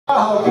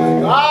Oh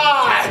my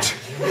God!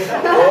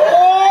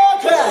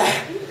 Okay.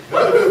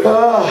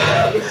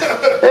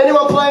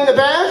 Anyone playing the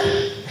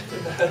band?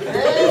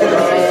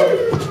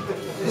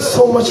 It's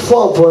so much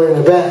fun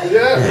playing the band.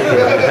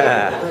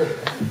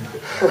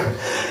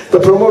 The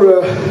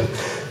promoter,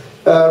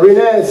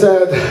 Renee,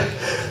 said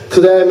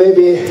today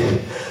maybe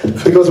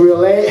because we were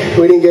late,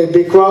 we didn't get a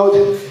big crowd.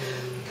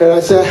 And I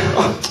said,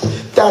 oh,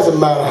 doesn't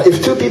matter.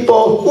 If 2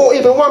 people or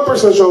even 1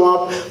 person show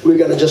up, we're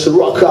gonna just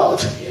rock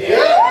out.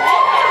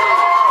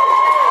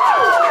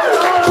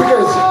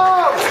 Because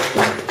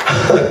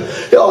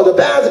the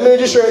band's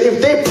musician, if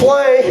they're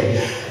playing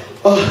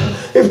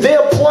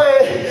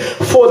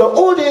for the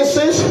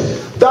audiences,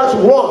 that's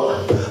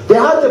wrong. They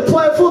have to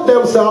play for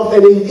themselves,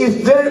 and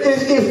if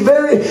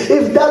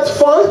that's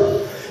fun,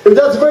 if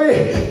that's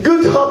very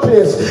good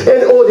happiness,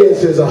 and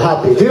audiences are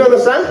happy. Do you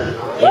understand?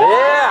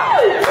 Yeah.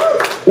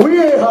 We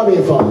are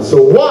having fun.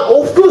 So what?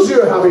 Of course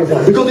you're having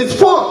fun because it's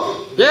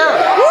fun.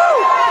 Yeah.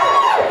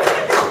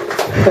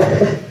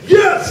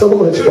 Yeah. So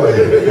much fun.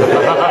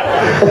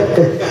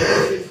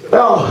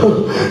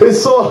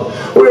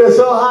 We are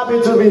so happy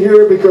to be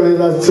here because,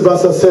 as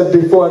Sebastian said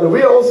before, and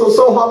we are also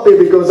so happy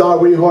because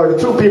we heard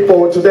 2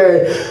 people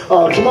today.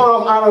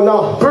 Tomorrow, I don't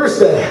know,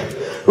 birthday,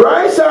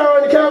 right,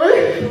 Sarah and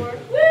Kevin?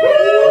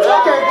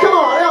 Okay, come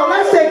on,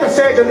 let's take a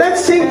second.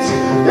 Let's sing.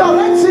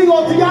 Let's sing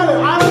all together.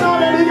 I don't know,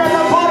 maybe you guys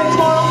have a party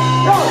tomorrow.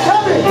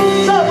 Kevin,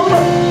 Sarah, come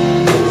on.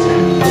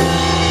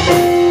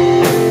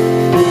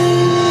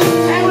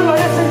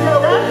 Everybody, let's sing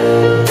together, okay?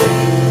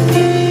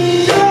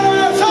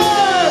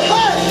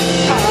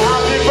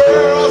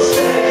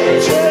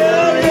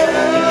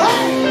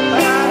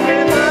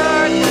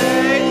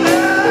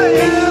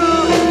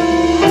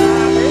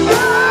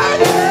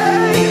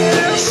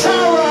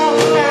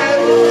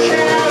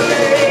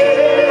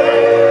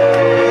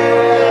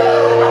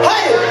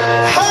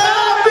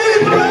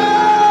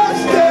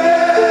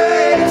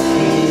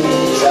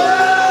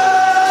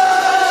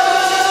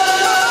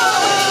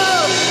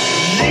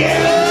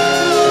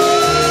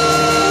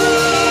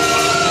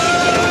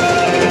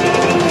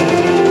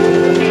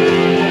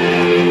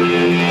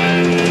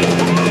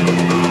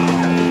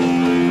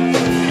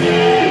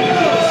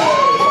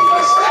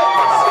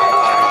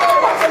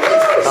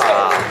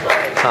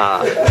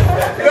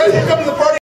 You guys can come to the